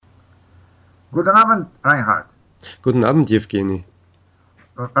Guten Abend, Reinhard. Guten Abend, Jewgeni.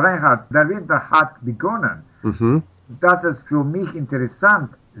 Reinhard, der Winter hat begonnen. Mhm. Das ist für mich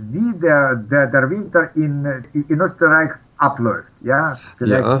interessant, wie der Winter in Österreich abläuft. Ja,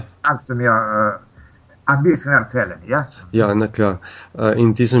 vielleicht Ja, kannst du mir ein bisschen erzählen, ja? ja, na klar.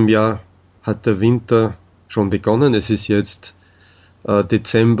 In diesem Jahr hat der Winter schon begonnen. Es ist jetzt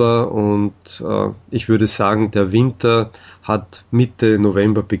Dezember und ich würde sagen, der Winter hat Mitte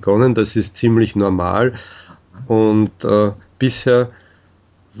November begonnen. Das ist ziemlich normal und bisher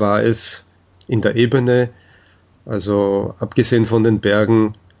war es in der Ebene, also abgesehen von den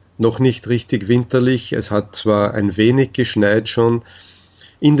Bergen, noch nicht richtig winterlich. Es hat zwar ein wenig geschneit schon.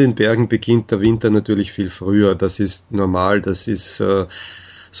 In den Bergen beginnt der Winter natürlich viel früher. Das ist normal. Das ist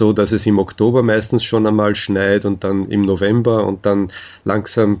so, dass es im Oktober meistens schon einmal schneit und dann im November und dann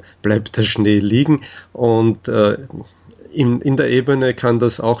langsam bleibt der Schnee liegen. Und in der Ebene kann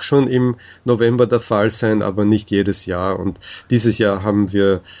das auch schon im November der Fall sein, aber nicht jedes Jahr. Und dieses Jahr haben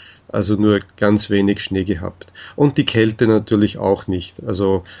wir also nur ganz wenig Schnee gehabt. Und die Kälte natürlich auch nicht.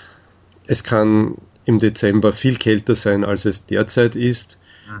 Also es kann im Dezember viel kälter sein, als es derzeit ist.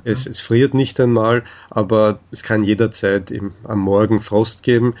 Es friert nicht einmal, aber es kann jederzeit am Morgen Frost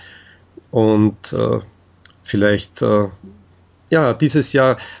geben. Und vielleicht, ja, dieses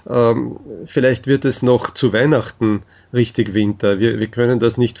Jahr, vielleicht wird es noch zu Weihnachten richtig Winter. Wir können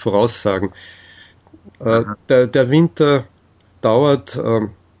das nicht voraussagen. Der Winter dauert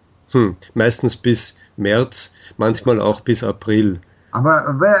meistens bis März, manchmal auch bis April.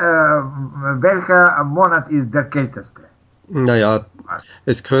 Aber welcher Monat ist der kälteste? Naja,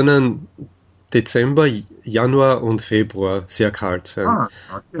 es können Dezember, Januar und Februar sehr kalt sein.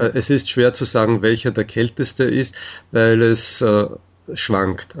 Okay. Es ist schwer zu sagen, welcher der kälteste ist, weil es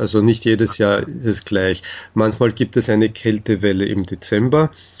schwankt. Also nicht jedes Jahr ist es gleich. Manchmal gibt es eine Kältewelle im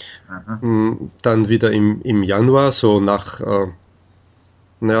Dezember, Aha. dann wieder im Januar, so nach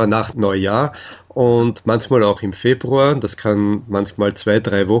Neujahr und manchmal auch im Februar. Das kann manchmal 2,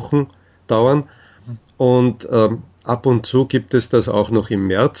 3 Wochen dauern. Und ab und zu gibt es das auch noch im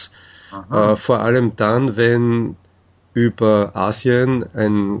März. Aha. Vor allem dann, wenn über Asien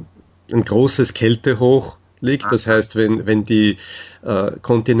ein großes Kältehoch liegt. Das heißt, wenn die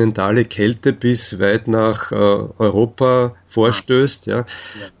kontinentale Kälte bis weit nach Europa vorstößt, ja,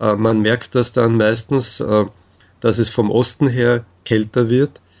 man merkt das dann meistens, dass es vom Osten her kälter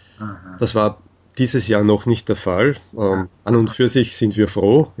wird. Aha. Das war dieses Jahr noch nicht der Fall. An und für sich sind wir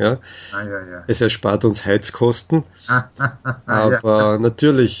froh. Ja. Ja. Es erspart uns Heizkosten. Ja. Aber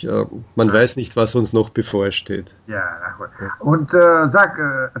natürlich, man weiß nicht, was uns noch bevorsteht. Ja, na gut. Und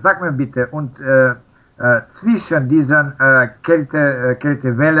sag mir bitte, und zwischen diesen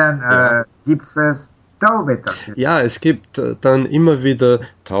Kältewellen Ja. gibt es Tauwetter? Ja, es gibt dann immer wieder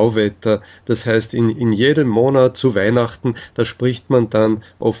Tauwetter. Das heißt, in jedem Monat zu Weihnachten, da spricht man dann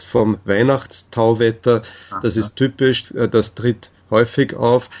oft vom Weihnachtstauwetter. Das Aha. ist typisch, das tritt häufig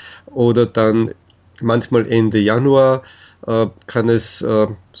auf. Oder dann manchmal Ende Januar kann es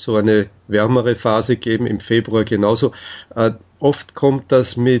so eine wärmere Phase geben, im Februar genauso. Oft kommt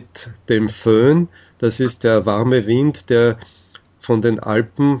das mit dem Föhn. Das ist der warme Wind, der von den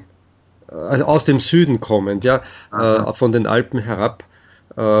Alpen, also aus dem Süden kommend, ja, Aha. von den Alpen herab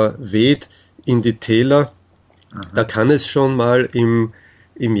weht in die Täler. Da Aha. kann es schon mal im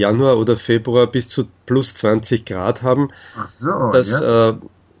Januar oder Februar bis zu plus 20 Grad haben. Ach so, Das ja.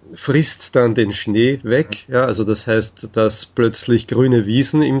 frisst dann den Schnee weg. Ja, also das heißt, dass plötzlich grüne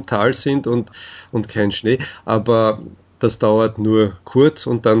Wiesen im Tal sind und kein Schnee. Aber das dauert nur kurz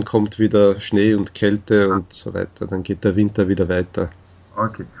und dann kommt wieder Schnee und Kälte und so weiter. Dann geht der Winter wieder weiter.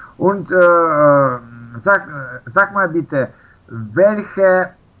 Okay. Und sag mal bitte, welche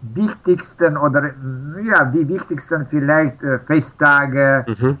wichtigsten oder ja, die wichtigsten vielleicht Festtage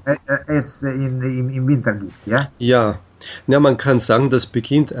Mhm. es im Winter gibt, ja? Ja, ja, man kann sagen, das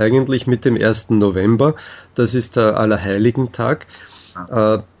beginnt eigentlich mit dem 1. November. Das ist der Allerheiligentag.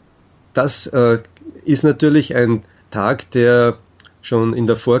 Äh, Das ist natürlich ein Tag, der schon in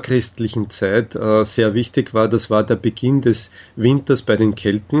der vorchristlichen Zeit sehr wichtig war. Das war der Beginn des Winters bei den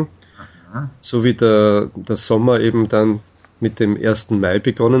Kelten, Aha. so wie der Sommer eben dann mit dem 1. Mai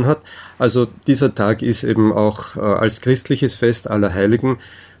begonnen hat. Also dieser Tag ist eben auch als christliches Fest aller Heiligen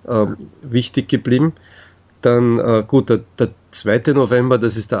wichtig geblieben. Dann gut, der 2. November,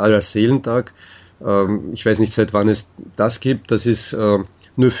 das ist der Allerseelentag. Ich weiß nicht, seit wann es das gibt. Das ist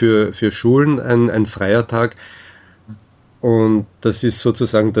nur für Schulen ein freier Tag. Und das ist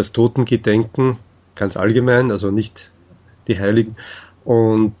sozusagen das Totengedenken, ganz allgemein, also nicht die Heiligen.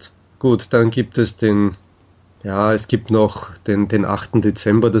 Und gut, dann gibt es den Ja, es gibt noch den 8.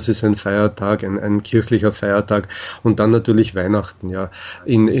 Dezember, das ist ein Feiertag, ein kirchlicher Feiertag. Und dann natürlich Weihnachten, ja.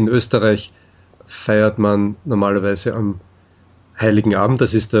 In Österreich feiert man normalerweise am Heiligen Abend,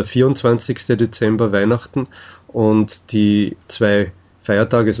 das ist der 24. Dezember, Weihnachten. Und die zwei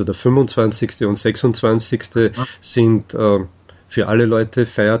Feiertage, also der 25. und 26. sind für alle Leute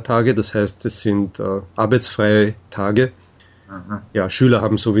Feiertage, das heißt, es sind arbeitsfreie Tage. Ja, Schüler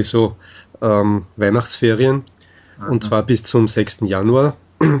haben sowieso Weihnachtsferien und zwar bis zum 6. Januar.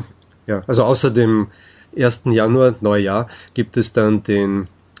 Ja, also außer dem 1. Januar, Neujahr, gibt es dann den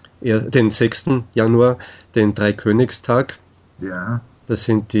 6. Januar, den Dreikönigstag. Ja. Das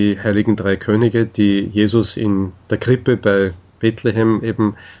sind die heiligen drei Könige, die Jesus in der Krippe bei Bethlehem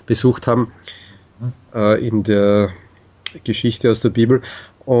eben besucht haben, in der Geschichte aus der Bibel.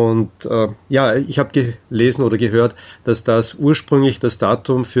 Und ja, ich habe gelesen oder gehört, dass das ursprünglich das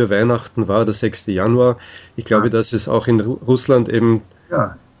Datum für Weihnachten war, der 6. Januar. Ich glaube, dass es auch in Russland eben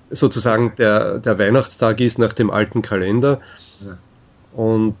sozusagen der Weihnachtstag ist nach dem alten Kalender. Ja.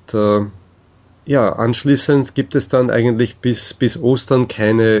 Und ja, anschließend gibt es dann eigentlich bis Ostern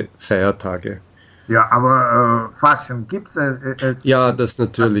keine Feiertage. Ja, aber Fasching gibt es? Ja, das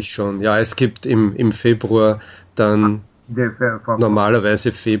natürlich schon. Ja, es gibt im Februar dann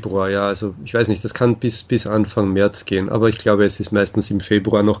normalerweise Februar, ja, also ich weiß nicht, das kann bis Anfang März gehen, aber ich glaube, es ist meistens im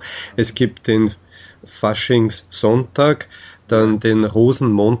Februar noch. Es gibt den Faschingssonntag, dann den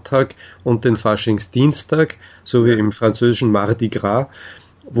Rosenmontag und den Faschingsdienstag, sowie im französischen Mardi Gras,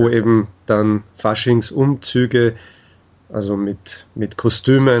 wo eben dann Faschingsumzüge, also mit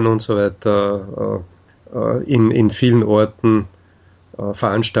Kostümen und so weiter, in vielen Orten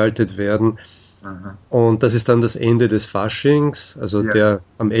veranstaltet werden. Aha. Und das ist dann das Ende des Faschings, also der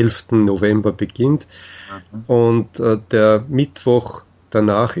am 11. November beginnt. Aha. Und der Mittwoch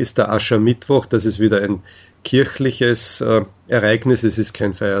danach ist der Aschermittwoch, das ist wieder ein kirchliches Ereignis, es ist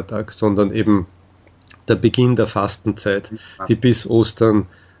kein Feiertag, sondern eben der Beginn der Fastenzeit, die bis Ostern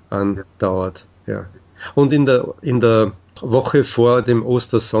andauert. Ja. Und in der Woche vor dem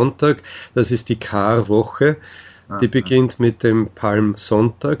Ostersonntag, das ist die Karwoche, die beginnt mit dem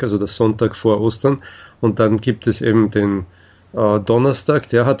Palmsonntag, also der Sonntag vor Ostern. Und dann gibt es eben den Donnerstag,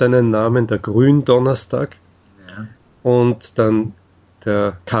 der hat einen Namen, der Gründonnerstag. Ja. Und dann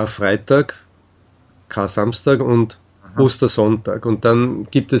der Karfreitag, Karsamstag und Ostersonntag. Und dann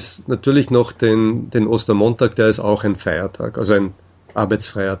gibt es natürlich noch den Ostermontag, der ist auch ein Feiertag, also ein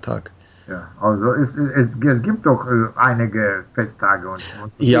arbeitsfreier Tag. Ja, also es gibt doch einige Festtage und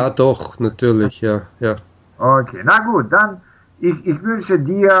ja, doch, natürlich, ja. Okay, na gut, dann ich wünsche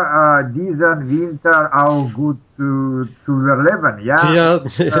dir diesen Winter auch gut zu überleben, ja?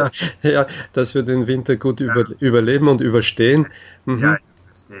 Ja, dass wir den Winter gut überleben und überstehen. Mhm. Ja, ich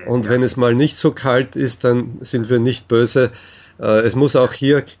verstehe, und wenn es mal nicht so kalt ist, dann sind wir nicht böse. Es muss auch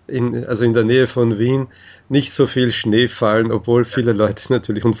hier, also in der Nähe von Wien, nicht so viel Schnee fallen, obwohl viele Leute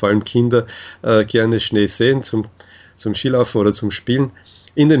natürlich und vor allem Kinder gerne Schnee sehen zum Skilaufen oder zum Spielen.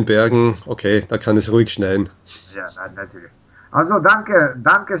 In den Bergen, okay, da kann es ruhig schneien. Ja, natürlich. Also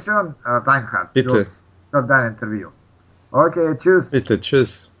danke schön, Reinhard, Bitte. für dein Interview. Okay, tschüss. Bitte,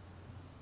 tschüss.